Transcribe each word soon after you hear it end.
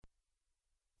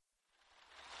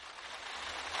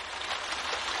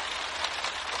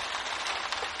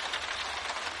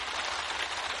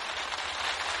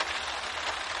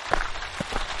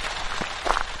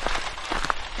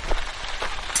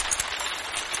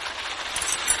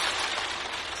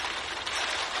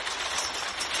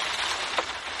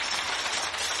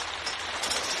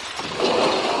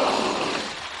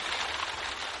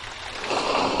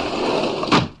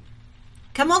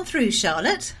Come on through,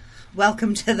 Charlotte.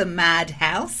 Welcome to the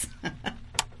madhouse.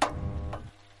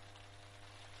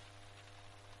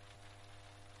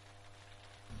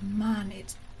 Man,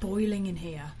 it's boiling in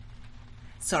here.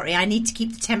 Sorry, I need to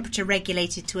keep the temperature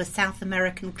regulated to a South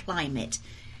American climate.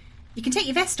 You can take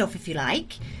your vest off if you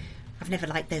like. I've never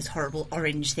liked those horrible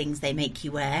orange things they make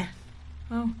you wear.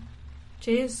 Oh,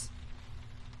 cheers.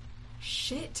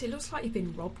 Shit, it looks like you've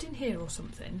been robbed in here or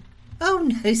something. Oh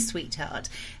no, sweetheart.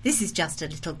 This is just a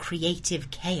little creative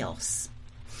chaos.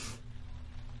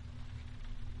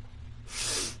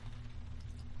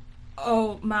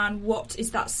 Oh man, what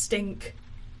is that stink?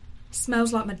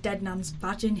 Smells like my dead nan's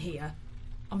vag in here.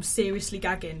 I'm seriously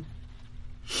gagging.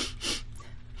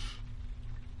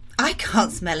 I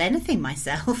can't smell anything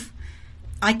myself.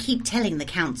 I keep telling the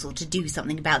council to do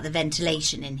something about the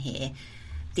ventilation in here.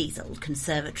 These old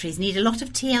conservatories need a lot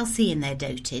of TLC in their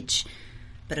dotage.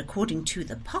 But according to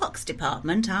the Parks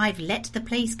Department, I've let the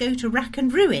place go to rack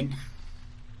and ruin.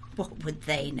 What would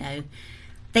they know?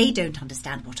 They don't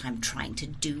understand what I'm trying to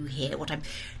do here, what I'm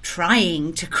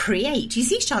trying to create. You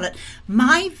see, Charlotte,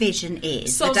 my vision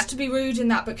is... Soz to be rude in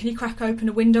that, but can you crack open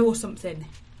a window or something?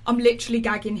 I'm literally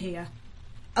gagging here.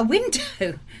 A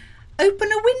window?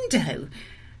 Open a window?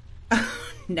 Oh,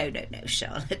 no,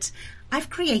 Charlotte. I've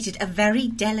created a very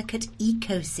delicate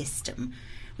ecosystem.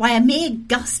 Why, a mere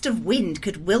gust of wind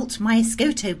could wilt my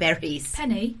escoto berries.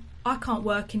 Penny, I can't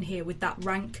work in here with that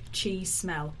rank cheese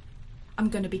smell. I'm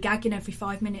going to be gagging every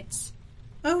 5 minutes.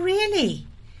 Oh, really?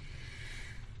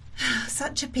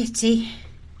 Such a pity.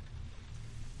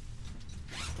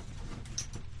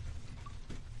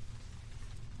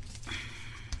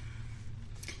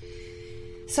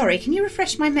 Sorry, can you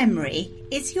refresh my memory?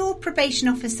 Is your probation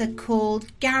officer called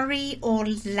Gary or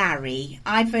Larry?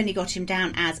 I've only got him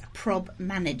down as prob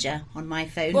manager on my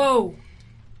phone. Whoa!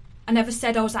 I never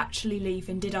said I was actually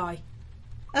leaving, did I?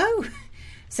 Oh,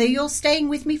 so you're staying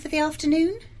with me for the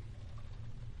afternoon?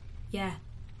 Yeah,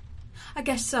 I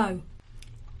guess so.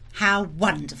 How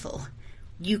wonderful.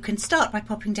 You can start by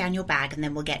popping down your bag and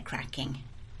then we'll get cracking.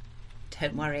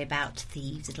 Don't worry about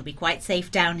thieves, it'll be quite safe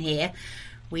down here.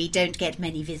 We don't get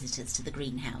many visitors to the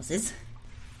greenhouses.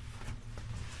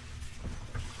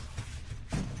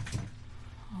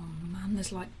 Oh man,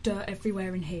 there's like dirt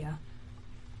everywhere in here.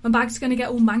 My bag's going to get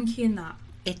all manky in that.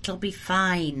 It'll be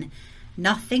fine.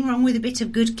 Nothing wrong with a bit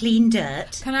of good clean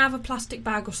dirt. Can I have a plastic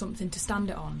bag or something to stand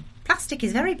it on? Plastic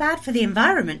is very bad for the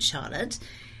environment, Charlotte.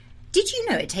 Did you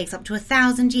know it takes up to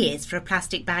 1,000 years for a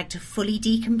plastic bag to fully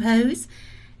decompose?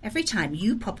 Every time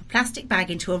you pop a plastic bag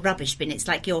into a rubbish bin, it's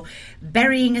like you're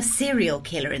burying a serial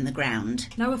killer in the ground.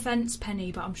 No offence,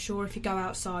 Penny, but I'm sure if you go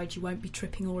outside you won't be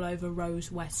tripping all over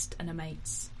Rose West and her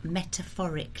mates.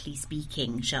 Metaphorically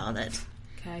speaking, Charlotte.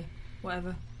 Okay,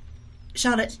 whatever.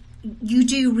 Charlotte, you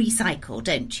do recycle,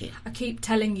 don't you? I keep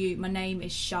telling you my name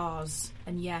is Shaz,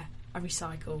 and yeah, I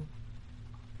recycle.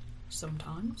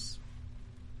 Sometimes.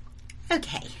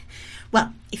 OK.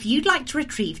 Well, if you'd like to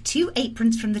retrieve 2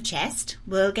 aprons from the chest,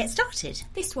 we'll get started.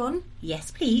 This one?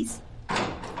 Yes, please.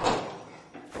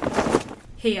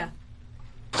 Here.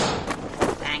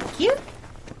 Thank you.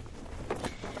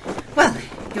 Well,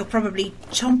 you're probably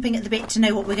chomping at the bit to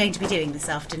know what we're going to be doing this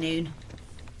afternoon.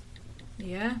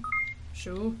 Yeah,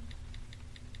 sure.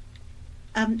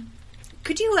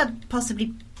 Could you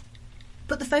possibly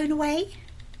put the phone away?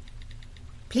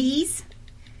 Please?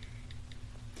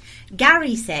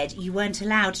 Gary said you weren't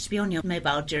allowed to be on your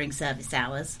mobile during service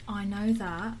hours. I know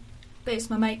that, but it's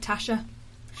my mate Tasha.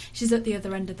 She's at the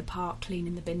other end of the park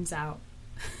cleaning the bins out.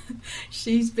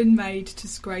 She's been made to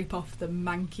scrape off the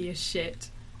mankiest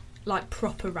shit, like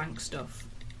proper rank stuff.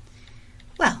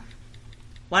 Well,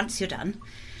 once you're done,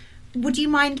 would you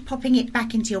mind popping it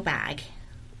back into your bag?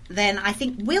 Then I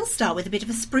think we'll start with a bit of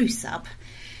a spruce up.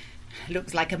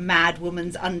 Looks like a mad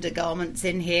woman's undergarments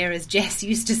in here, as Jess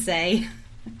used to say.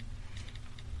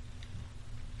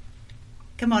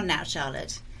 Come on now,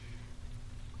 Charlotte.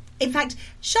 In fact,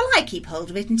 shall I keep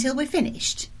hold of it until we're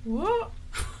finished? What?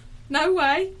 No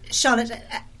way. Charlotte,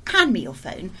 hand me your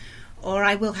phone, or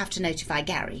I will have to notify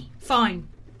Gary. Fine.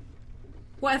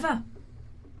 Whatever.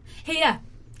 Here,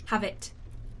 have it.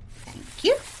 Thank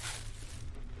you.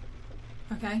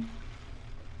 Okay.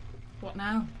 What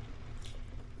now?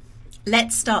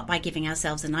 Let's start by giving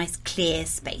ourselves a nice clear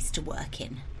space to work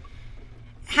in.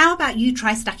 How about you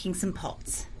try stacking some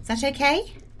pots? Is that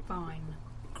okay? Fine.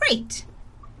 Great.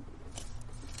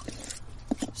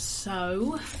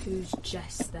 So, who's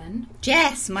Jess then?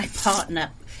 Jess, my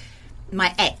partner.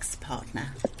 My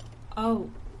ex-partner. Oh.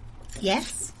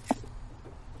 Yes?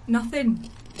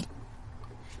 Nothing.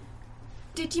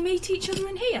 Did you meet each other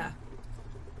in here?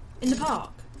 In the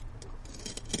park?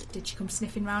 Did she come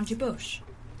sniffing round your bush?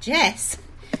 Jess?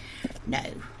 No.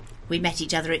 We met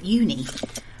each other at uni.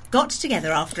 Got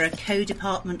together after a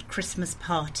co-department Christmas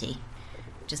party,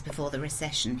 just before the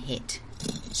recession hit.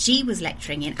 She was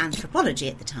lecturing in anthropology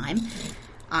at the time.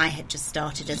 I had just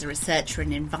started as a researcher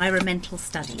in environmental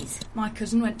studies. My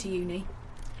cousin went to uni.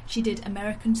 She did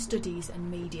American Studies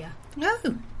and Media.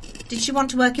 Oh, did she want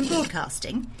to work in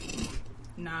broadcasting?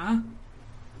 Nah.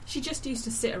 She just used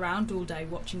to sit around all day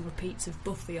watching repeats of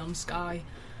Buffy on Sky.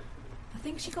 I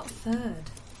think she got third.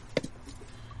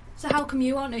 So how come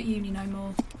you aren't at uni no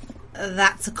more?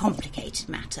 That's a complicated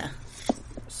matter.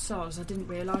 Soz, I didn't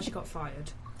realise you got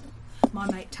fired. My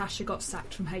mate Tasha got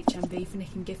sacked from HMV for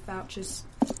nicking gift vouchers.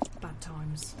 Bad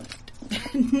times.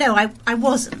 No, I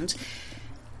wasn't.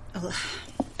 Well,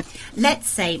 let's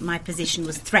say my position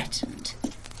was threatened.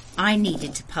 I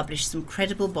needed to publish some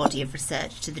credible body of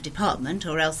research to the department,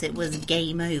 or else it was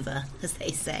game over, as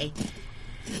they say.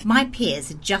 My peers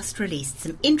had just released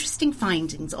some interesting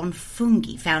findings on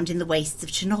fungi found in the wastes of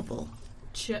Chernobyl.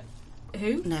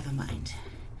 Who? Never mind.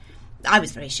 I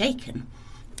was very shaken.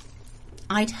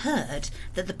 I'd heard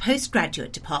that the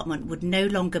postgraduate department would no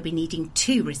longer be needing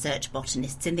 2 research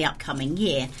botanists in the upcoming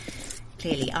year.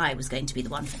 Clearly I was going to be the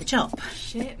one for the job.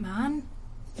 Shit, man.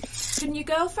 Couldn't your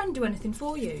girlfriend do anything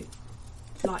for you?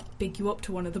 Like, big you up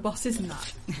to one of the bosses and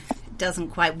that? It doesn't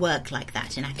quite work like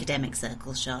that in academic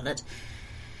circles, Charlotte.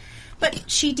 But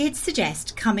she did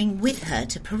suggest coming with her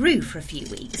to Peru for a few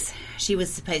weeks. She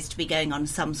was supposed to be going on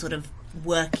some sort of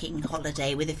working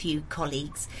holiday with a few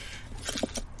colleagues.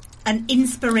 An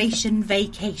inspiration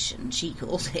vacation, she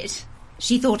called it.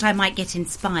 She thought I might get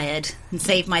inspired and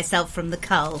save myself from the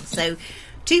cull. So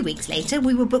 2 weeks later,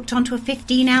 we were booked onto a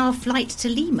 15-hour flight to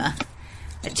Lima.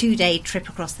 A 2-day trip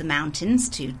across the mountains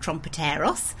to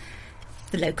Trompeteros.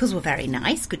 The locals were very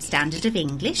nice, good standard of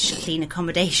English, clean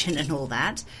accommodation and all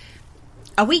that.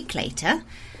 A week later,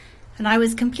 and I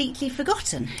was completely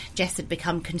forgotten. Jess had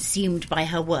become consumed by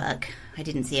her work. I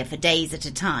didn't see her for days at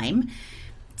a time.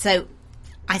 So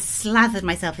I slathered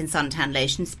myself in suntan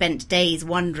lotion, spent days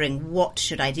wondering what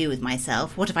should I do with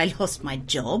myself. What if I lost my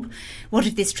job? What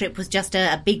if this trip was just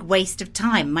a big waste of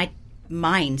time? My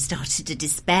mind started to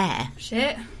despair.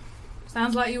 Shit.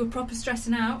 Sounds like you were proper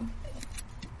stressing out.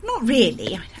 Not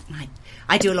really.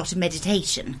 I do a lot of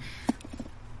meditation.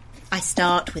 I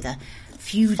start with a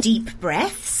few deep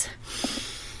breaths.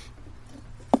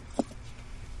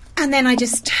 And then I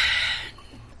just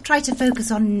try to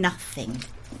focus on nothing.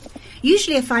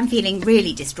 Usually if I'm feeling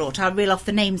really distraught, I'll reel off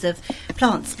the names of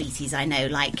plant species I know,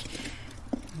 like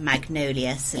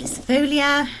Magnolia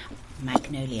salicifolia,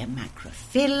 Magnolia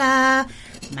macrophylla,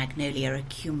 Magnolia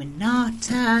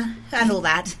acuminata, and all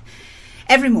that.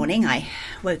 Every morning I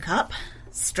woke up,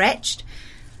 stretched,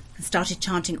 and started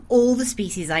chanting all the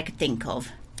species I could think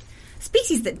of.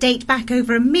 Species that date back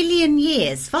over 1 million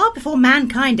years, far before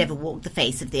mankind ever walked the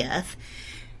face of the earth.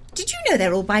 Did you know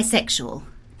they're all bisexual?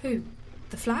 Who?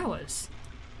 The flowers?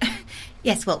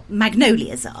 Yes, well,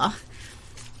 magnolias are.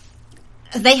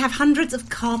 They have hundreds of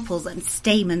carpels and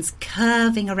stamens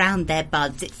curving around their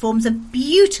buds. It forms a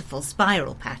beautiful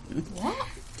spiral pattern. What?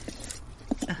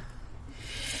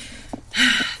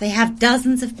 They have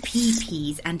dozens of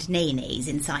PP and nenes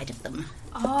inside of them.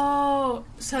 Oh,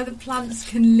 so the plants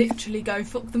can literally go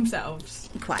fuck themselves?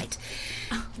 Quite.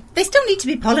 They still need to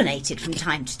be pollinated from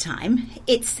time to time.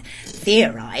 It's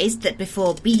theorised that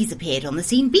before bees appeared on the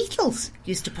scene, beetles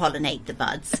used to pollinate the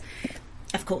buds.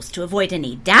 Of course, to avoid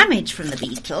any damage from the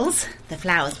beetles, the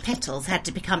flower's petals had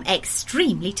to become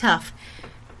extremely tough.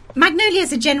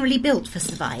 Magnolias are generally built for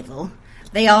survival.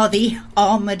 They are the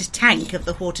armoured tank of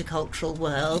the horticultural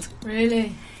world.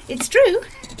 Really? It's true.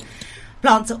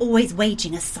 Plants are always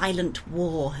waging a silent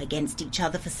war against each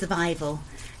other for survival.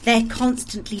 They're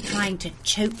constantly trying to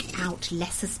choke out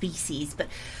lesser species, but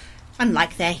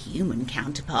unlike their human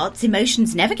counterparts,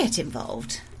 emotions never get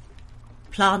involved.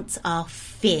 Plants are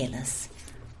fearless.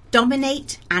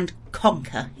 Dominate and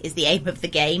conquer is the aim of the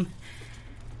game.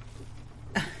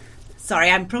 Sorry,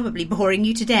 I'm probably boring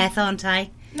you to death, aren't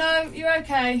I? No, you're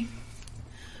okay.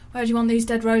 Where do you want these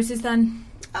dead roses, then?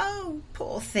 Oh,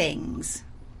 poor things.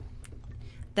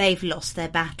 They've lost their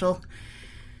battle.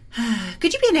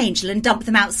 Could you be an angel and dump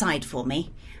them outside for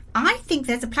me? I think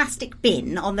there's a plastic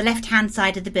bin on the left-hand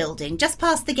side of the building, just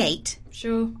past the gate.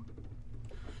 Sure.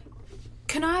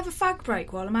 Can I have a fag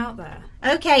break while I'm out there?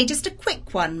 OK, just a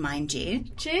quick one, mind you.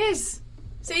 Cheers.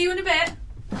 See you in a bit.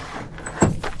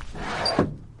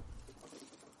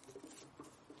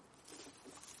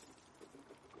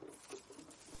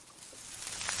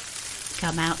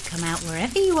 Come out,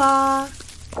 wherever you are.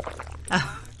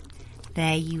 Oh,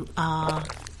 there you are.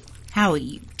 How are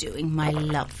you doing, my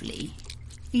lovely?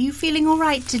 Are you feeling all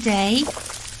right today?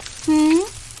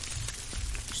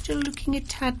 Still looking a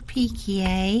tad peaky,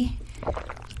 eh?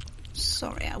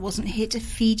 Sorry I wasn't here to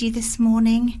feed you this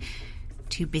morning.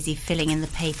 Too busy filling in the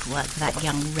paperwork for that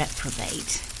young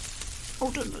reprobate. Oh,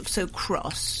 don't look so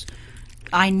cross.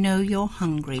 I know you're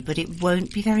hungry, but it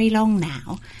won't be very long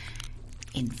now.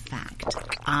 In fact,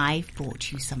 I've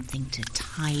bought you something to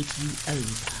tide you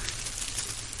over.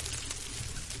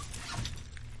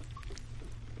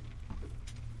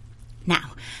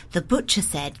 Now, the butcher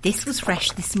said this was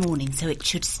fresh this morning, so it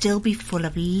should still be full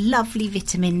of lovely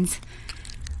vitamins.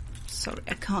 Sorry,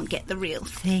 I can't get the real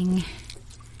thing.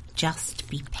 Just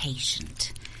be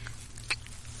patient.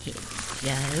 Here we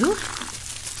go.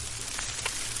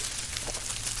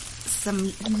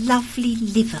 Some lovely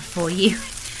liver for you.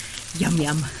 Yum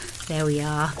yum. There we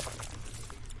are.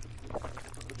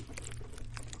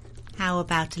 How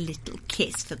about a little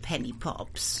kiss for Penny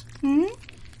Pops?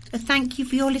 A thank you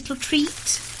for your little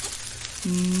treat?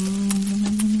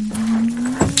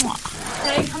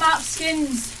 Hey, come out,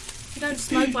 Skins. You don't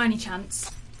smoke by any chance.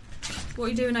 What are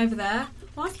you doing over there?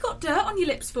 Why have you got dirt on your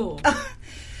lips for? Oh,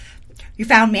 you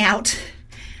found me out.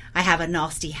 I have a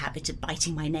nasty habit of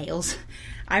biting my nails.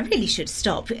 I really should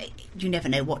stop. You never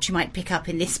know what you might pick up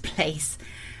in this place.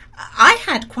 I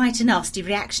had quite a nasty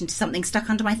reaction to something stuck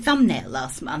under my thumbnail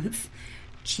last month.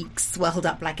 Cheeks swelled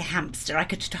up like a hamster. I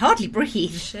could hardly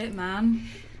breathe. Shit, man.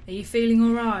 Are you feeling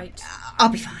all right? I'll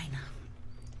be fine.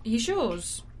 Are you sure?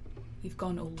 You've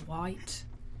gone all white.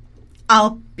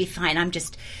 I'll be fine. I'm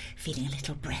just feeling a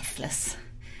little breathless.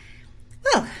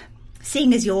 Well,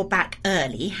 seeing as you're back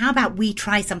early, how about we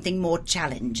try something more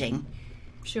challenging?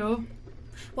 Sure.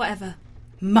 Whatever.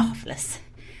 Marvellous.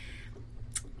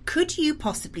 Could you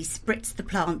possibly spritz the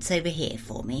plants over here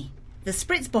for me? The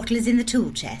spritz bottle is in the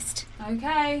tool chest.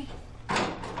 Okay. You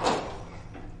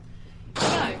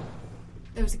know,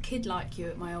 there was a kid like you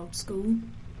at my old school.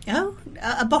 Oh,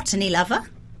 a botany lover?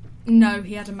 No,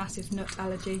 he had a massive nut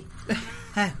allergy.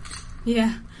 Oh.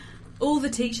 Yeah. All the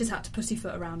teachers had to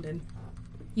pussyfoot around him.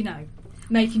 You know,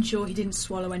 making sure he didn't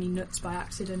swallow any nuts by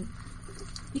accident.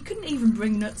 You couldn't even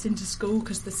bring nuts into school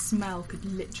because the smell could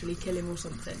literally kill him or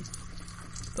something.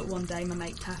 But one day my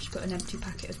mate Tash put an empty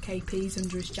packet of KPs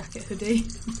under his jacket hoodie.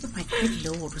 My good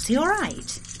Lord, was he all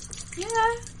right?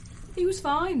 Yeah, he was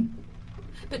fine.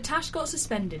 But Tash got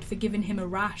suspended for giving him a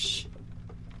rash.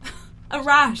 A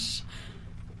rash!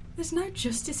 There's no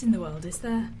justice in the world, is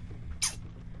there?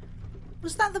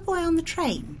 Was that the boy on the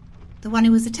train? The one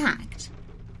who was attacked?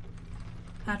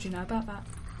 How do you know about that?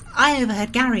 I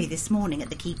overheard Gary this morning at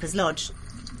the Keeper's Lodge.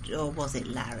 Or was it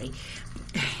Larry?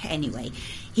 Anyway,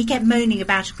 he kept moaning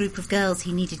about a group of girls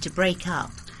he needed to break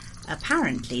up.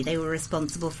 Apparently they were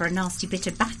responsible for a nasty bit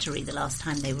of battery the last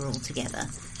time they were all together.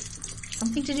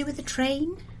 Something to do with the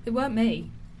train? It weren't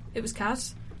me. It was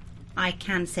Kaz. I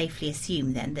can safely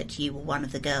assume then that you were one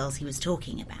of the girls he was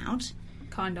talking about.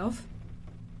 Kind of.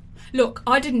 Look,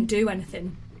 I didn't do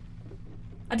anything.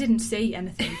 I didn't see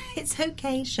anything. It's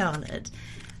okay, Charlotte.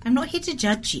 I'm not here to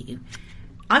judge you.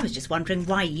 I was just wondering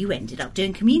why you ended up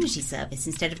doing community service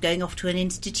instead of going off to an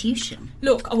institution.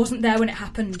 Look, I wasn't there when it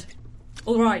happened.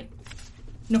 All right.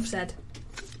 Enough said.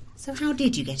 So how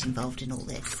did you get involved in all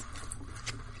this?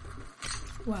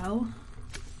 Well,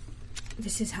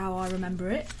 this is how I remember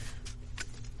it.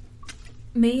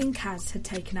 Me and Kaz had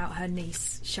taken out her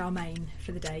niece, Charmaine,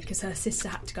 for the day because her sister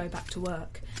had to go back to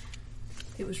work.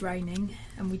 It was raining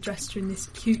and we dressed her in this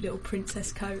cute little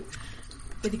princess coat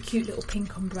with a cute little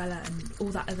pink umbrella and all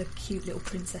that other cute little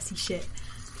princessy shit.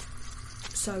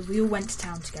 So we all went to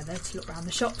town together to look round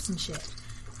the shops and shit.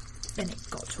 Then it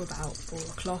got to about 4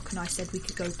 o'clock and I said we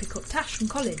could go pick up Tash from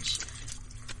college.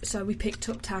 So we picked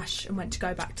up Tash and went to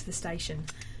go back to the station.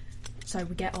 So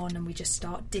we get on and we just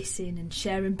start dissing and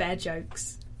sharing bear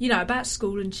jokes. You know, about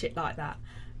school and shit like that.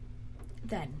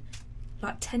 Then,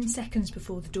 like 10 seconds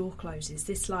before the door closes,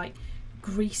 this like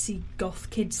greasy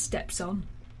goth kid steps on.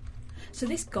 So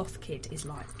this goth kid is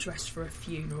like dressed for a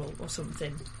funeral or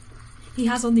something. He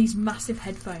has on these massive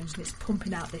headphones and it's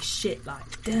pumping out this shit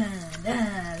like da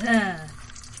da da.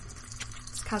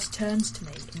 Kaz turns to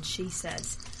me and she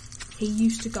says he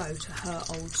used to go to her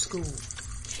old school.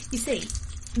 You see,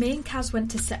 me and Kaz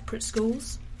went to separate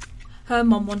schools. Her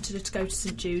mum wanted her to go to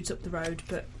St Jude's up the road,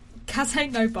 but Kaz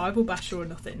ain't no Bible basher or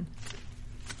nothing.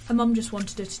 Her mum just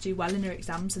wanted her to do well in her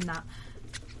exams and that.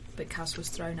 But Kaz was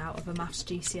thrown out of a maths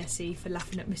GCSE for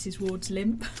laughing at Mrs Ward's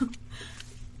limp.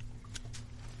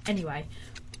 Anyway,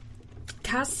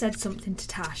 Kaz said something to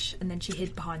Tash and then she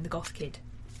hid behind the goth kid.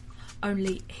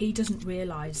 Only he doesn't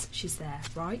realise she's there,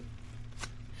 right?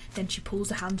 Then she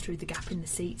pulls a hand through the gap in the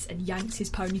seats and yanks his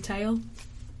ponytail.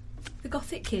 The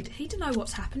gothic kid, he don't know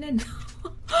what's happening.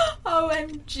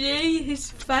 OMG,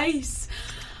 his face.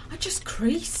 I just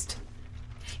creased.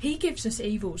 He gives us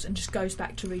evils and just goes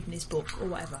back to reading his book or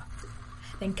whatever.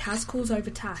 Then Kaz calls over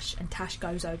Tash and Tash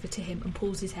goes over to him and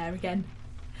pulls his hair again.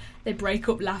 They break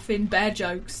up laughing, bare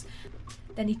jokes.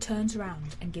 Then he turns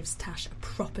around and gives Tash a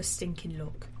proper stinking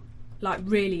look. Like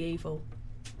really evil.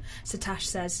 So Tash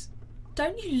says,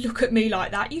 "Don't you look at me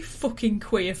like that, you fucking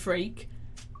queer freak."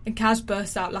 And Kaz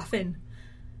bursts out laughing.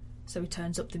 So he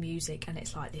turns up the music and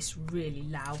it's like this really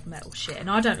loud metal shit. And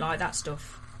I don't like that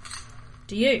stuff.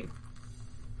 Do you?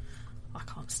 I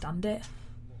can't stand it.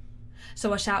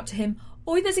 So I shout to him,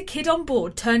 "Oi, there's a kid on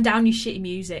board, turn down your shitty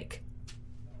music."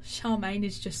 Charmaine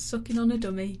is just sucking on a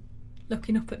dummy,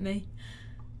 looking up at me.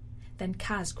 Then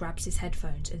Kaz grabs his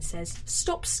headphones and says,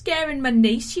 "Stop scaring my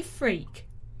niece, you freak."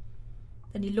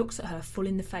 Then he looks at her full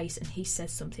in the face and he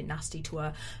says something nasty to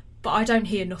her, but I don't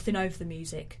hear nothing over the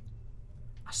music.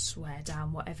 I swear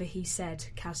down, whatever he said,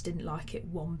 Kaz didn't like it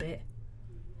one bit.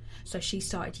 So she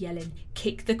started yelling,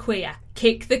 "Kick the queer!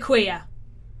 Kick the queer!"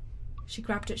 She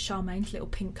grabbed at Charmaine's little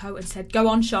pink coat and said, "Go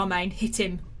on, Charmaine, hit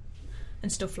him."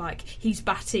 And stuff like, "He's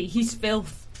batty, he's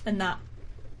filth," and that.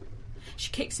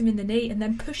 She kicks him in the knee and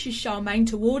then pushes Charmaine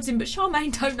towards him, but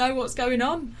Charmaine don't know what's going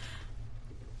on.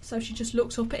 So she just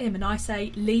looks up at him and I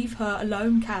say, "Leave her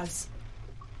alone, Kaz."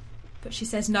 But she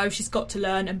says no, she's got to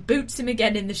learn, and boots him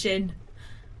again in the shin.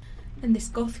 And this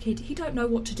goth kid, he don't know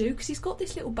what to do because he's got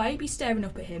this little baby staring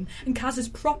up at him and Kaz has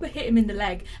proper hit him in the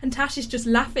leg and Tash is just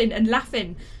laughing and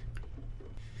laughing.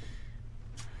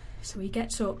 So he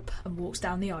gets up and walks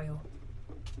down the aisle,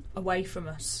 away from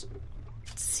us.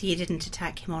 So you didn't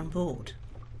attack him on board?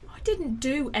 I didn't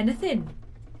do anything.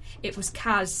 It was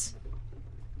Kaz.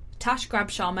 Tash grabbed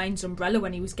Charmaine's umbrella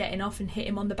when he was getting off and hit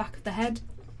him on the back of the head.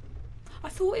 I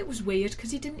thought it was weird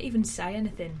because he didn't even say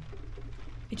anything.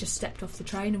 He just stepped off the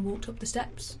train and walked up the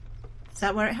steps. Is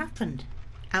that where it happened?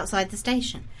 Outside the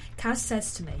station? Kaz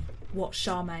says to me, "What's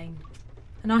Charmaine?"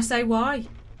 And I say, "Why?"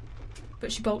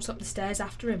 But she bolts up the stairs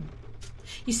after him.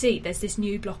 You see, there's this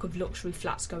new block of luxury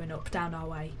flats going up down our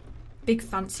way. Big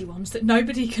fancy ones that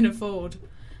nobody can afford.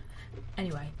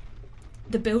 Anyway,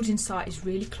 the building site is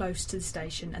really close to the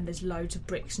station and there's loads of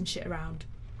bricks and shit around.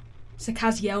 So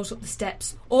Kaz yells up the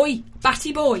steps, "Oi,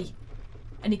 batty boy!"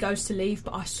 And he goes to leave,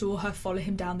 but I saw her follow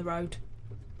him down the road.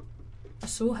 I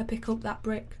saw her pick up that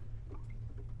brick.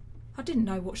 I didn't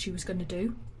know what she was going to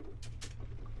do.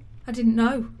 I didn't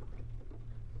know.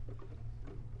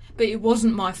 But it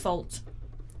wasn't my fault.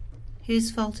 Whose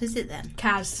fault is it then?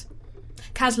 Kaz.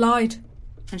 Kaz lied.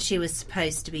 And she was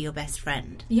supposed to be your best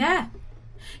friend? Yeah.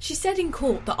 She said in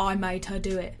court that I made her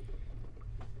do it.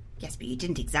 Yes, but you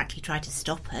didn't exactly try to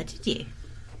stop her, did you?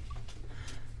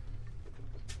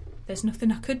 There's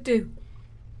nothing I could do.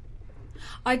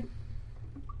 I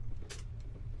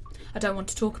don't want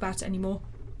to talk about it anymore.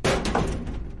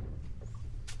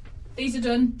 These are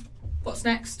done. What's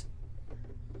next?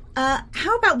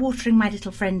 How about watering my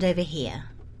little friend over here?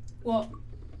 What?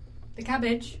 The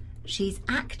cabbage? She's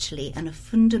actually an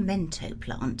Fundamento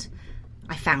plant.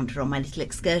 I found her on my little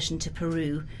excursion to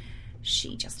Peru.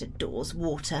 She just adores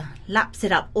water, laps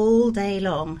it up all day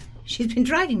long. She's been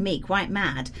driving me quite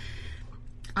mad.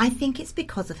 I think it's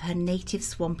because of her native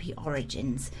swampy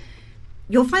origins.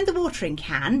 You'll find the watering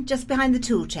can just behind the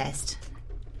tool chest.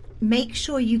 Make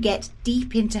sure you get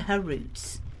deep into her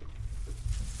roots.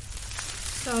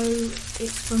 So,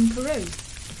 it's from Peru?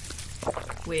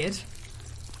 Weird.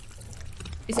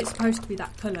 Is it supposed to be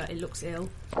that colour? It looks ill.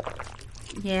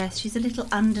 Yes, she's a little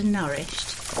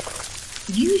undernourished.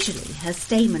 Usually her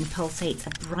stamen pulsates a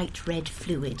bright red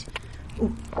fluid.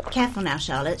 Oh, careful now,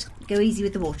 Charlotte. Go easy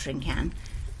with the watering can.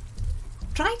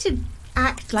 Try to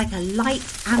act like a light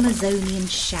Amazonian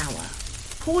shower.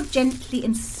 Pour gently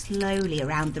and slowly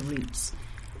around the roots.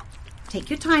 Take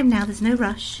your time now, there's no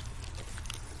rush.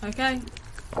 Okay,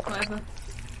 whatever.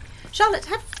 Charlotte,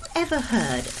 have you ever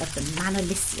heard of the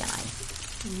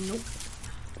Manaliciae? Nope.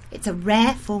 It's a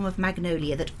rare form of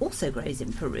magnolia that also grows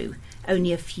in Peru,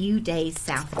 only a few days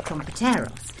south of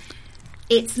Trompeteros.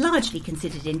 It's largely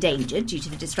considered endangered due to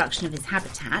the destruction of its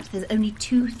habitat. There's only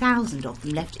 2,000 of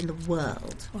them left in the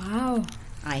world. Wow.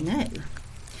 I know.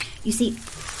 You see,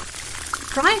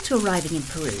 prior to arriving in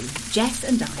Peru, Jess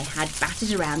and I had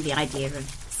batted around the idea of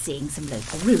seeing some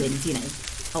local ruins,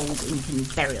 old Incan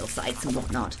burial sites and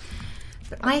whatnot.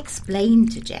 But I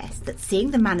explained to Jess that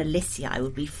seeing the Manaliciae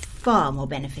would be far more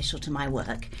beneficial to my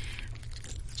work.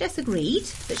 Jess agreed,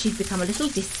 but she'd become a little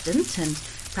distant and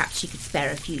perhaps she could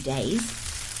spare a few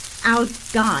days. Our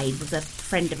guide was a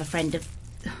friend of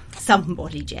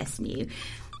somebody Jess knew.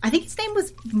 I think his name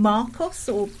was Marcos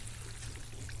or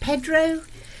Pedro.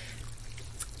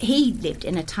 He lived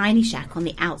in a tiny shack on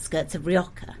the outskirts of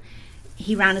Rioja.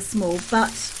 He ran a small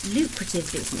but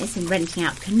lucrative business in renting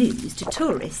out canoes to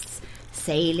tourists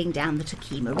sailing down the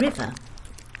Toquima River.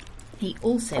 He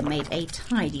also made a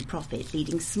tidy profit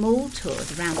leading small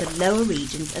tours around the lower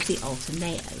regions of the Alto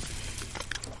Mayo.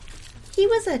 He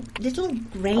was a little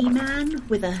grey man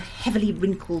with a heavily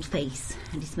wrinkled face,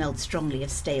 and he smelled strongly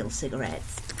of stale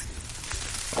cigarettes.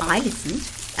 I listened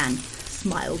and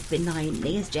smiled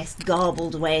benignly as Jess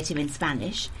garbled away at him in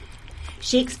Spanish.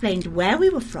 She explained where we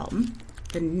were from,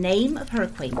 the name of her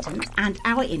acquaintance, and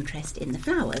our interest in the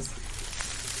flowers.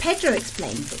 Pedro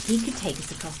explained that he could take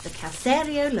us across the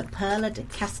Caserio La Perla de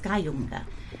Cascayunga.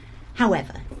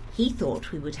 However, he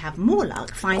thought we would have more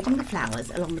luck finding the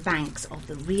flowers along the banks of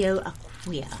the Rio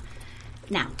Aquia.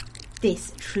 Now,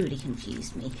 this truly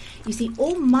confused me. You see,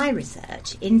 all my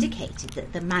research indicated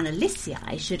that the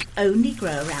Manaliciae should only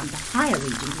grow around the higher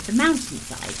regions of the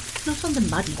mountainside, not on the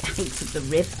muddy banks of the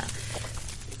river.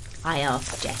 I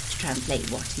asked Jess to translate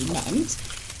what he meant.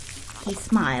 He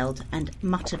smiled and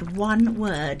muttered one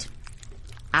word: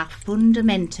 a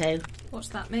fundamento. What's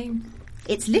that mean?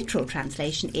 Its literal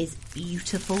translation is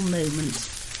beautiful moment.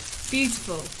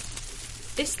 Beautiful.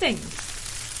 This thing,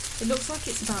 it looks like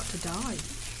it's about to die.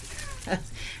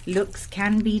 Looks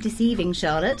can be deceiving,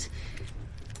 Charlotte.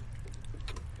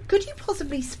 Could you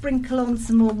possibly sprinkle on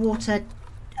some more water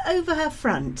over her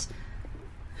front?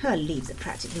 Her leaves are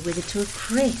practically withered to a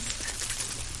crisp.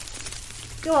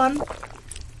 Go on.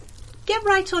 Get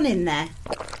right on in there.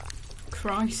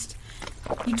 Christ.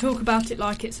 You talk about it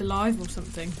like it's alive or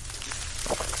something.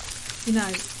 You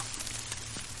know,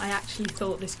 I actually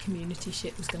thought this community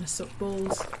shit was going to suck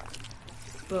balls.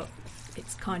 But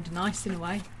it's kind of nice in a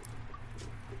way.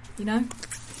 You know?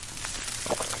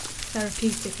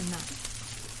 Therapeutic and that.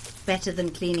 Better than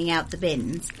cleaning out the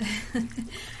bins.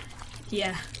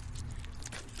 Yeah.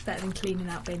 Better than cleaning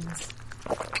out bins.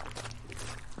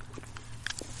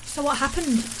 So what happened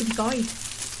with the guide?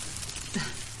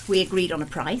 We agreed on a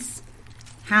price,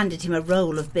 handed him a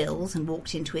roll of bills and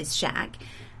walked into his shack.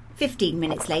 15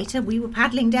 minutes later, we were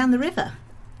paddling down the river.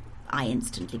 I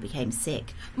instantly became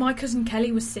sick. My cousin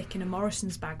Kelly was sick in a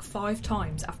Morrison's bag 5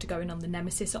 times after going on the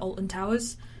Nemesis at Alton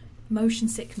Towers. Motion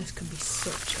sickness can be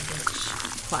such a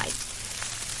bitch.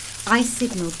 Quite. I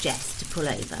signalled Jess to pull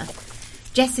over.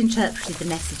 Jess interpreted the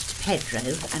message to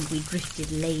Pedro and we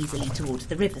drifted lazily towards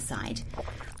the riverside.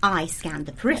 I scanned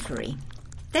the periphery.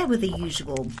 There were the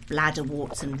usual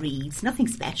bladderworts and reeds, nothing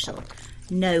special.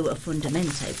 No a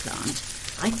fundamento plant.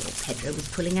 I thought Pedro was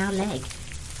pulling our leg.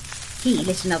 He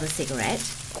lit another cigarette,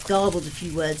 garbled a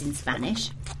few words in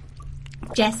Spanish.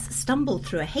 Jess stumbled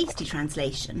through a hasty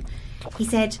translation. He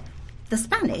said the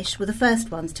Spanish were the first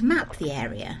ones to map the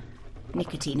area.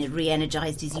 Nicotine had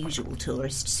re-energised his usual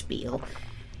tourist spiel.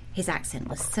 His accent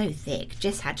was so thick,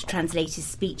 Jess had to translate his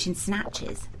speech in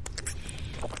snatches.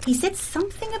 He said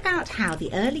something about how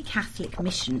the early Catholic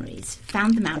missionaries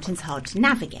found the mountains hard to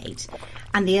navigate,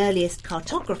 and the earliest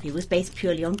cartography was based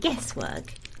purely on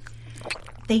guesswork.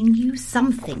 They knew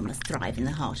something must thrive in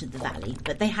the heart of the valley,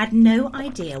 but they had no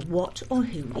idea what or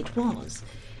who it was.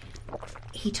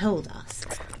 He told us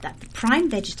that the prime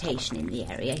vegetation in the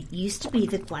area used to be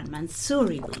the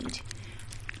guanmansuri weed.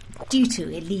 Due to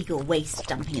illegal waste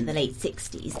dumping in the late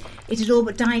 60s, it had all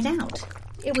but died out.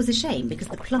 It was a shame because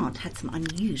the plant had some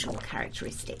unusual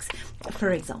characteristics.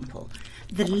 For example,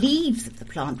 the leaves of the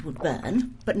plant would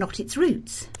burn, but not its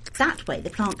roots. That way the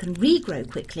plant can regrow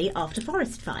quickly after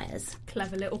forest fires.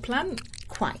 Clever little plant.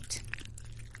 Quite.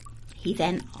 He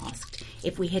then asked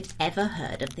if we had ever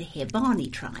heard of the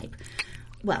Hibani tribe.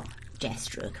 Well, Jess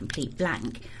drew a complete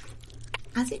blank.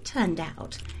 As it turned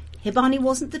out, Hibani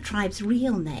wasn't the tribe's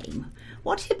real name.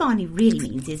 What Hibani really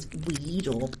means is weed,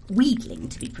 or weedling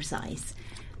to be precise.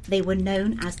 They were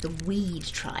known as the weed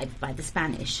tribe by the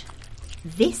Spanish.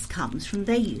 This comes from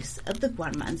their use of the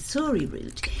guanmansuri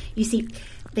root. You see,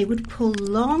 they would pull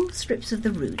long strips of the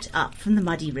root up from the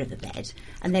muddy riverbed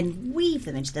and then weave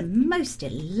them into the most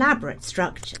elaborate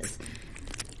structures.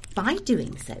 By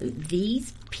doing so,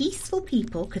 these peaceful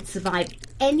people could survive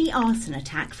any arson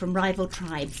attack from rival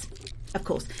tribes. Of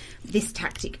course, this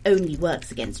tactic only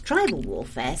works against tribal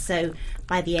warfare, so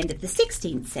by the end of the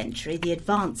 16th century, the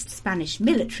advanced Spanish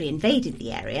military invaded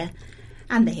the area,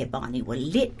 and the Hibani were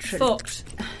literally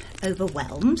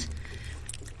overwhelmed.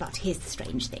 But here's the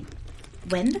strange thing.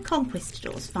 When the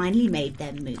conquistadors finally made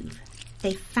their move,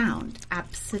 they found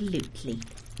absolutely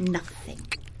nothing.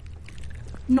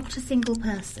 Not a single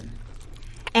person.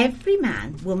 Every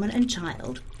man, woman and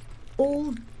child,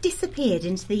 all disappeared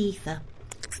into the ether.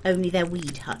 Only their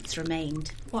weed huts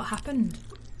remained. What happened?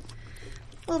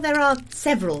 Well, there are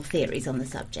several theories on the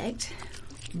subject.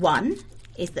 One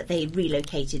is that they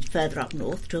relocated further up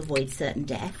north to avoid certain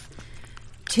death.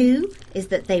 Two is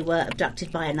that they were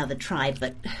abducted by another tribe,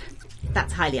 but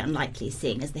that's highly unlikely,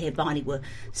 seeing as the Hibani were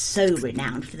so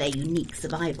renowned for their unique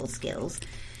survival skills.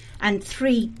 And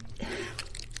three,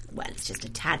 well, it's just a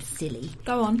tad silly.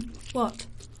 Go on. What?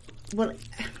 Well,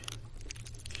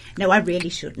 no, I really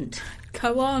shouldn't.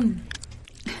 Go on.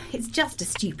 It's just a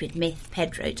stupid myth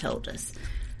Pedro told us.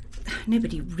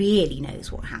 Nobody really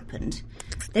knows what happened.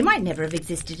 They might never have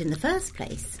existed in the first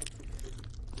place.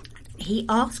 He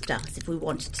asked us if we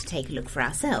wanted to take a look for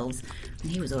ourselves,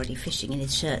 and he was already fishing in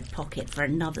his shirt pocket for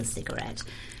another cigarette.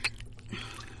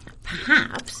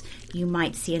 Perhaps you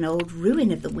might see an old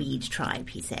ruin of the Weed tribe,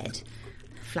 he said,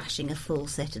 flashing a full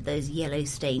set of those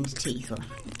yellow-stained teeth. Well,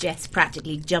 Jess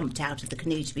practically jumped out of the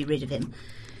canoe to be rid of him.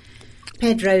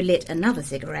 Pedro lit another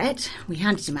cigarette. We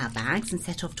handed him our bags and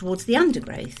set off towards the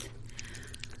undergrowth.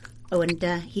 Oh, and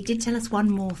he did tell us one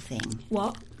more thing.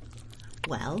 What?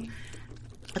 Well,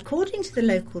 according to the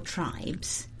local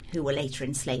tribes, who were later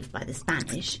enslaved by the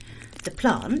Spanish, the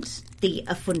plant, the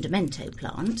Afundamento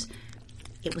plant,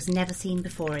 it was never seen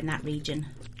before in that region.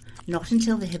 Not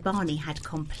until the Hibani had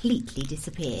completely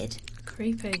disappeared.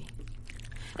 Creepy.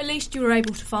 At least you were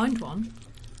able to find one.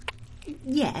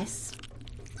 Yes,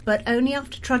 but only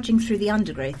after trudging through the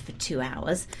undergrowth for 2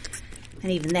 hours,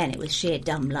 and even then it was sheer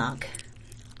dumb luck.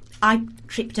 I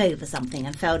tripped over something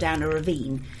and fell down a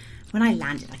ravine. When I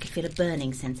landed, I could feel a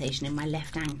burning sensation in my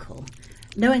left ankle.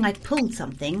 Knowing I'd pulled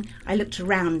something, I looked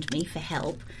around me for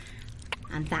help,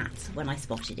 and that's when I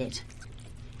spotted it.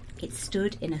 It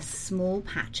stood in a small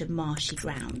patch of marshy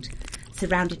ground,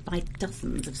 surrounded by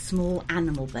dozens of small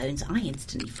animal bones. I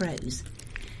instantly froze.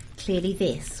 Clearly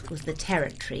this was the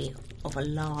territory of a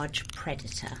large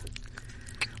predator.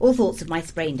 All thoughts of my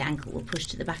sprained ankle were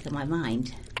pushed to the back of my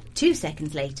mind. 2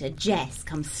 seconds later, Jess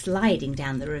comes sliding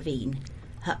down the ravine.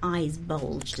 Her eyes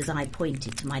bulged as I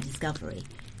pointed to my discovery.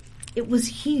 It was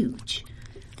huge,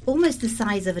 almost the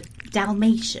size of a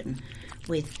Dalmatian,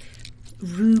 with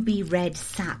ruby red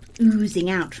sap oozing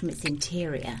out from its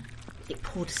interior. It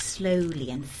poured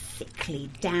slowly and thickly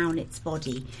down its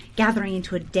body, gathering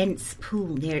into a dense pool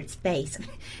near its base.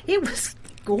 It was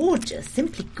gorgeous,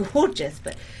 simply gorgeous,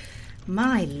 but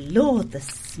my lord, the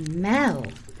smell!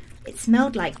 It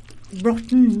smelled like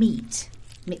rotten meat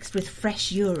mixed with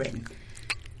fresh urine.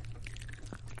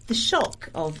 The shock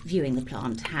of viewing the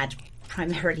plant had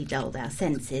primarily dulled our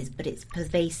senses, but its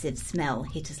pervasive smell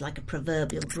hit us like a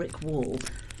proverbial brick wall.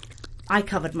 I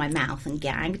covered my mouth and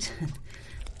gagged.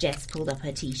 Jess pulled up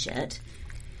her T-shirt.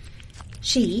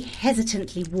 She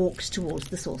hesitantly walked towards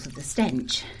the source of the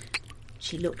stench.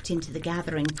 She looked into the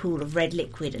gathering pool of red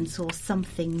liquid and saw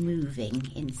something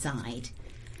moving inside.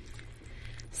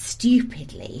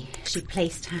 Stupidly, she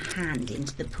placed her hand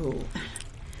into the pool.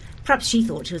 Perhaps she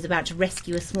thought she was about to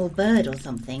rescue a small bird or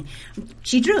something.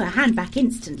 She drew her hand back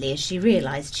instantly as she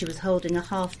realised she was holding a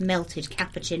half-melted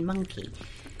capuchin monkey.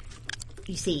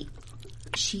 You see,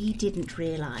 she didn't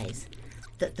realise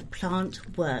that the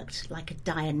plant worked like a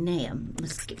Dionaeum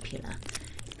muscipula.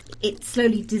 It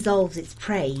slowly dissolves its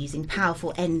prey using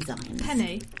powerful enzymes.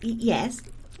 Penny? Yes?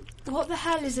 What the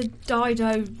hell is a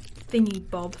dido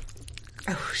thingy-bob?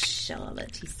 Oh,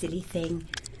 Charlotte, you silly thing.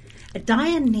 A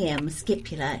Dionaeum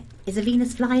muscipula is a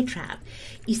Venus flytrap.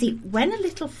 You see, when a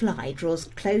little fly draws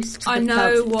close to the I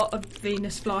know plant's... what a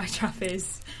Venus flytrap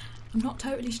is. I'm not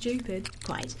totally stupid.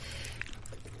 Quite.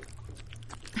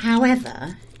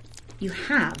 However, you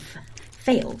have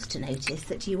failed to notice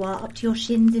that you are up to your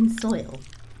shins in soil.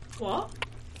 What?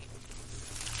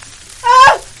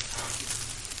 Ah!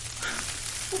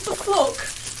 What the fuck?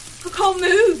 I can't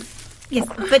move. Yes,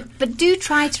 but do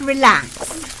try to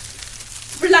relax.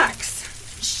 Relax.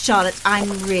 Charlotte, I'm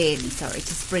really sorry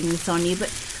to spring this on you,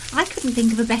 but I couldn't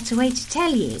think of a better way to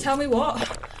tell you. Tell me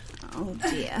what? Oh,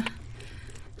 dear.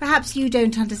 Perhaps you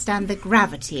don't understand the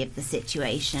gravity of the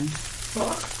situation. What?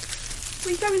 What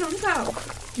are you going on about?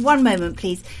 One moment,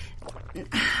 please.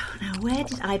 Now, where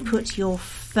did I put your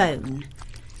phone?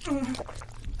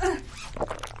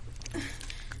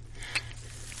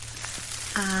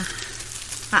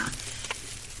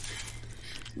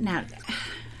 Now,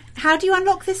 how do you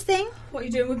unlock this thing? What are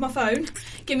you doing with my phone?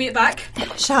 Give me it back.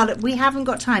 Charlotte, we haven't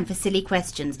got time for silly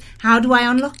questions. How do I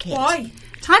unlock it? Why?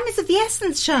 Time is of the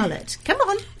essence, Charlotte. Come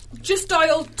on. Just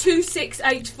dial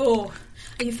 2684.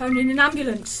 Are you phoning an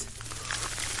ambulance?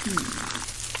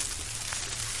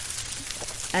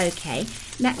 Okay.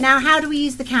 Now, how do we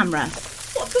use the camera?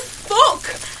 What the fuck?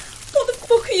 What the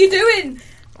fuck are you doing?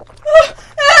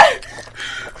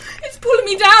 It's pulling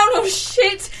me down. Oh,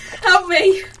 shit. Help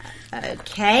me.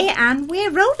 Okay, and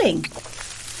we're rolling.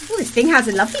 Oh, this thing has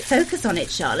a lovely focus on it,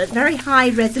 Charlotte. Very high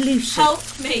resolution.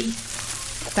 Help me.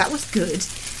 That was good.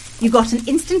 You got an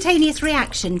instantaneous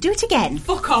reaction. Do it again.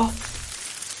 Fuck off.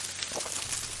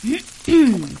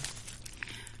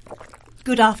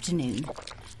 Good afternoon.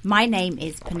 My name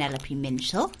is Penelope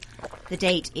Minshall. The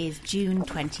date is June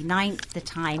 29th. The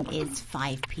time is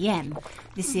 5 p.m.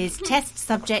 This is test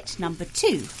subject number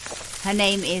 2. Her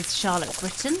name is Charlotte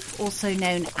Britton, also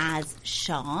known as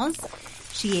Shaz.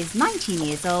 She is 19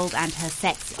 years old and her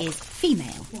sex is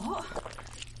female. What?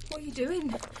 What are you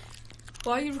doing?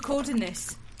 Why are you recording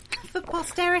this? For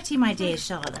posterity, my dear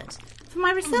Charlotte. For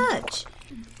my research.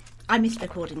 I missed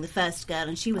recording the first girl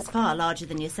and she was far larger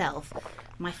than yourself.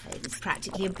 My phone is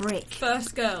practically a brick.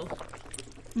 First girl.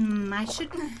 I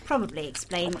should probably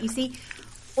explain. You see,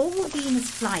 all Venus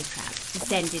flytraps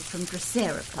descended from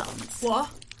Drosera plants. What?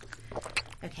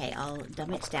 Okay, I'll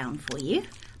dumb it down for you.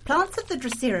 Plants of the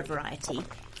Drosera variety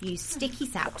use sticky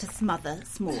sap to smother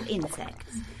small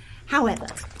insects. However,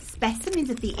 specimens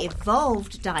of the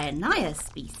evolved Dionaya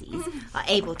species are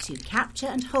able to capture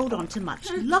and hold on to much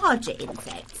larger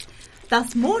insects.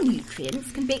 Thus, more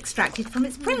nutrients can be extracted from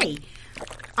its prey.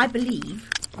 I believe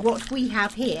what we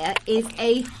have here is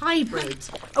a hybrid,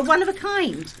 a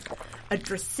one-of-a-kind. A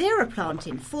Drosera plant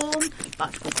in form,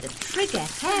 but with the trigger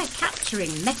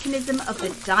hair-capturing mechanism of the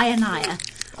Dionaya.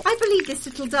 I believe this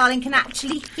little darling can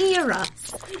actually hear us.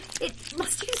 It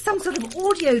must use some sort of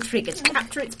audio trigger to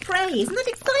capture its prey. Isn't that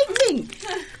exciting?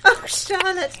 Oh,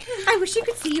 Charlotte, I wish you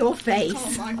could see your face.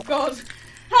 Oh, my God.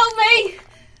 Help me!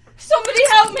 Somebody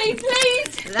help me,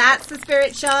 please! That's the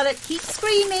spirit, Charlotte. Keep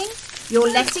screaming. You're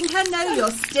letting her know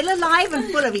you're still alive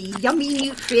and full of yummy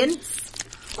nutrients.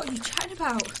 What are you chatting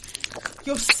about?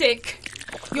 You're sick.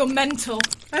 You're mental.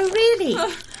 Oh, really?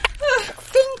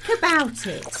 Think about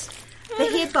it. The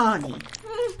Hibani.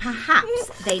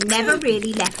 Perhaps they never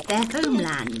really left their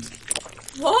homeland.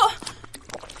 What?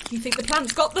 You think the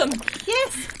plants got them?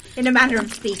 Yes, in a manner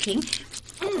of speaking.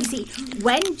 You see,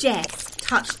 when Jess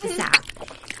touched the sap,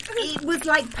 it was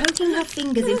like poking her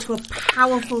fingers into a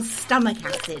powerful stomach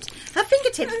acid. Her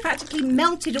fingertips practically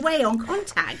melted away on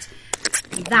contact.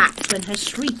 That's when her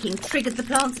shrieking triggered the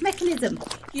plant's mechanism.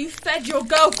 You fed your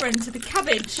girlfriend to the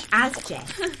cabbage. As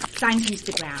Jess sank into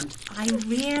the ground, I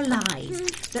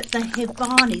realised that the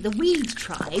Hibani, the weed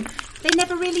tribe, they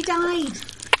never really died.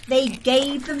 They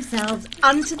gave themselves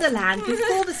unto the land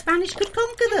before the Spanish could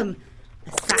conquer them.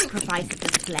 A sacrifice of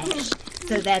the flesh,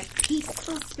 so their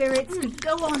peaceful spirits could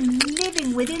go on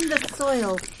living within the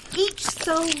soil, each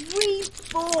soul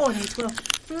reborn into a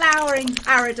flowering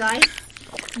paradise.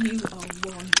 You are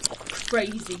one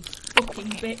crazy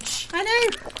fucking bitch. I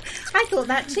know. I thought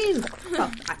that too.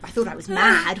 Well, I thought I was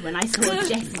mad when I saw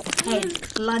Jess's head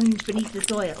plunge beneath the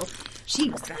soil. She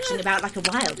was thrashing about like a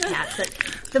wildcat, but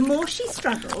the more she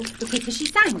struggled, the quicker she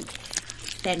sank.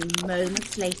 Then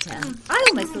moments later, I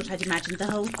almost thought I'd imagined the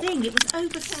whole thing. It was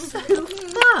over so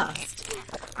fast.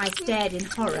 I stared in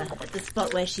horror at the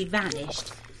spot where she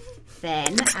vanished.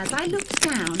 Then, as I looked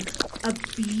down, a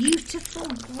beautiful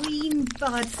green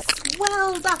bud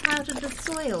swelled up out of the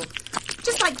soil,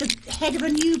 just like the head of a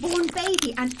newborn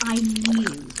baby, and I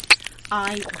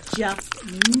just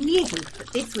knew that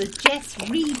this was Jess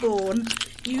reborn.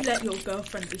 You let your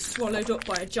girlfriend be swallowed up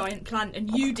by a giant plant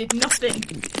and you did nothing.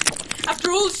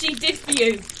 After all she did for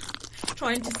you,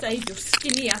 trying to save your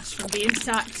skinny ass from being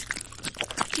sacked.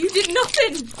 You did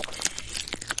nothing.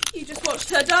 You just watched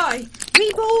her die.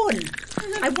 Reborn.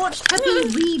 I watched her be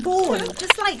reborn.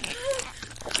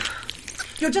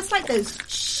 You're just like those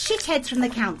shitheads from the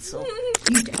council.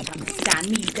 You don't understand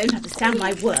me. You don't understand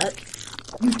my work.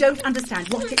 You don't understand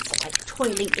what it's like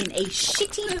toiling in a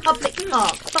shitty public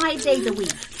park 5 days a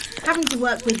week, having to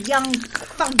work with young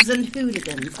thugs and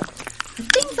hooligans. The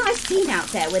things I've seen out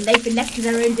there when they've been left to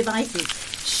their own devices,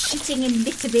 shitting in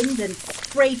litter bins and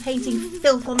spray painting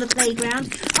filth on the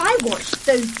playground. I watched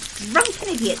those drunken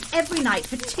idiots every night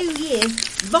for 2 years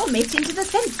vomit into the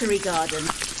sensory garden.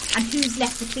 And who's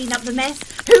left to clean up the mess?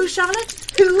 Who, Charlotte?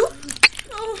 Who?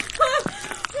 Oh.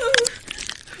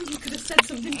 You could have said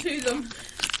something to them.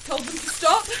 Told them to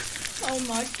stop. Oh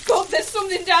my God, there's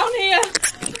something down here.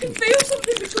 I can feel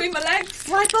something between my legs.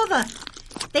 Why bother?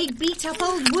 They beat up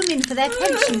old women for their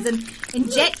pensions and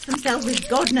inject themselves with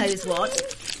God knows what.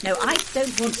 No, I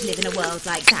don't want to live in a world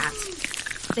like that.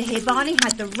 The Hibani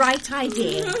had the right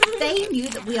idea. They knew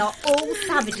that we are all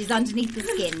savages underneath the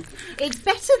skin. It's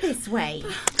better this way.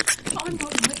 I'm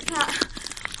not like that.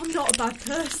 I'm not a bad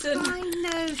person. I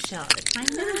know, Charlotte, I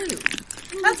know.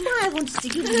 That's why I wanted to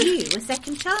give you a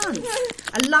second chance.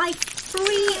 A life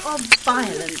free of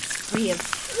violence, free of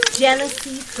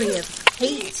jealousy, free of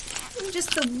hate.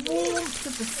 Just the warmth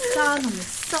of the sun on the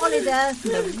solid earth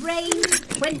and the rain to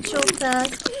quench your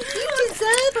thirst. You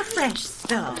deserve a fresh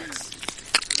start.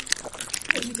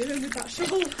 What are you doing with that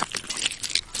shovel?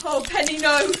 Oh, Penny,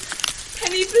 no.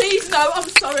 Penny, please, no. I'm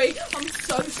sorry. I'm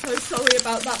so sorry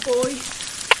about that boy.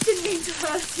 Didn't mean to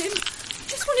hurt him.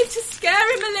 Just wanted to scare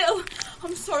him a little.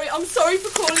 I'm sorry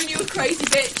for calling you a crazy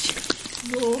bitch.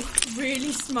 You're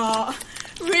really smart.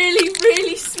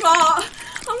 Really smart.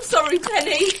 I'm sorry,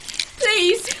 Penny.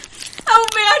 Please, help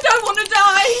me. I don't want to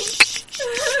die.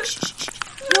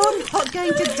 You're not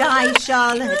going to die,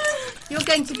 Charlotte. You're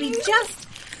going to be just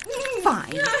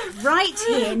fine. Right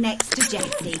here next to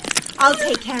Jessie. I'll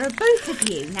take care of both of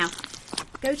you. Now,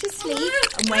 go to sleep,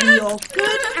 and when you're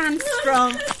good and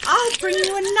strong, I'll bring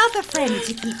you another friend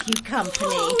to keep you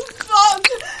company. Oh, fuck!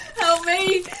 Help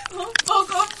me! Oh,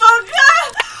 fuck!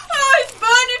 Oh, it's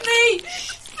burning me!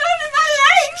 It's burning my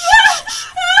legs!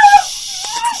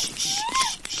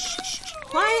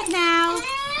 Quiet now.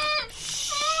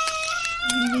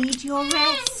 You need your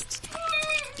rest.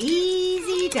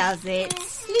 Easy does it.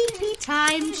 Sleepy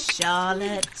time,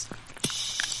 Charlotte.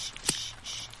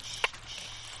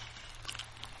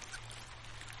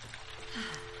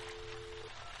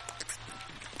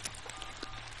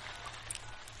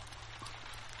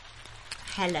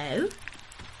 Hello?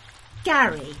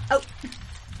 Gary. Oh,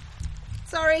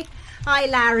 sorry. Hi,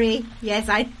 Larry. Yes,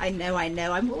 I know.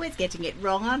 I'm always getting it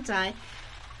wrong, aren't I?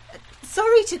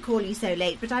 Sorry to call you so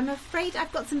late, but I'm afraid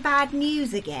I've got some bad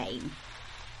news again.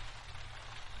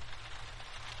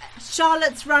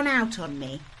 Charlotte's run out on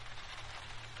me.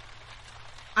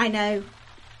 I know.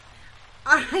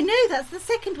 I know, that's the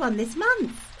second one this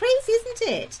month. Crazy, isn't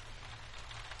it?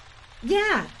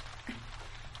 Yeah.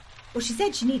 Well, she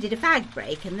said she needed a fag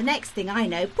break, and the next thing I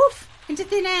know, poof, into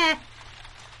thin air.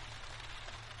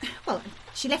 Well,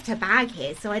 she left her bag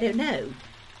here, so I don't know.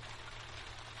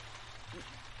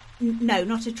 No,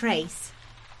 not a trace.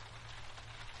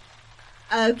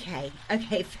 Okay,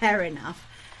 fair enough.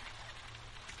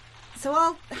 So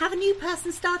I'll have a new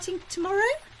person starting tomorrow?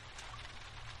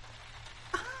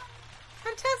 Oh,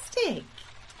 fantastic.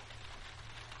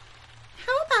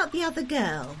 How about the other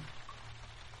girl?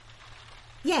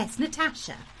 Yes,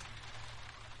 Natasha.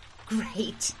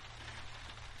 Great.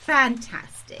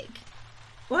 Fantastic.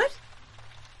 What?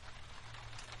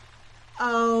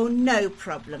 Oh, no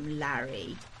problem,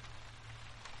 Larry.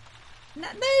 No,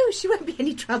 she won't be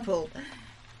any trouble.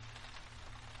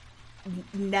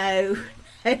 No.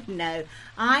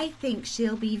 I think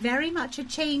she'll be very much a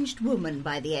changed woman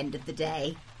by the end of the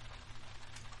day.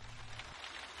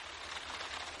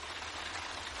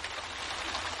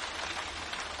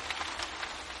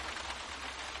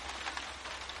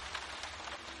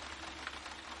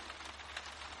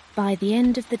 By the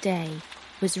End of the Day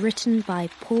was written by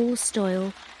Paul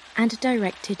Stoyle and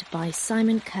directed by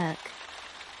Simon Kirk.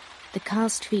 The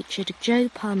cast featured Joe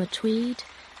Palmer-Tweed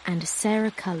and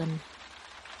Sarah Cullen.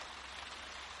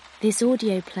 This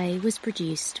audio play was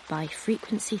produced by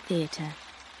Frequency Theatre.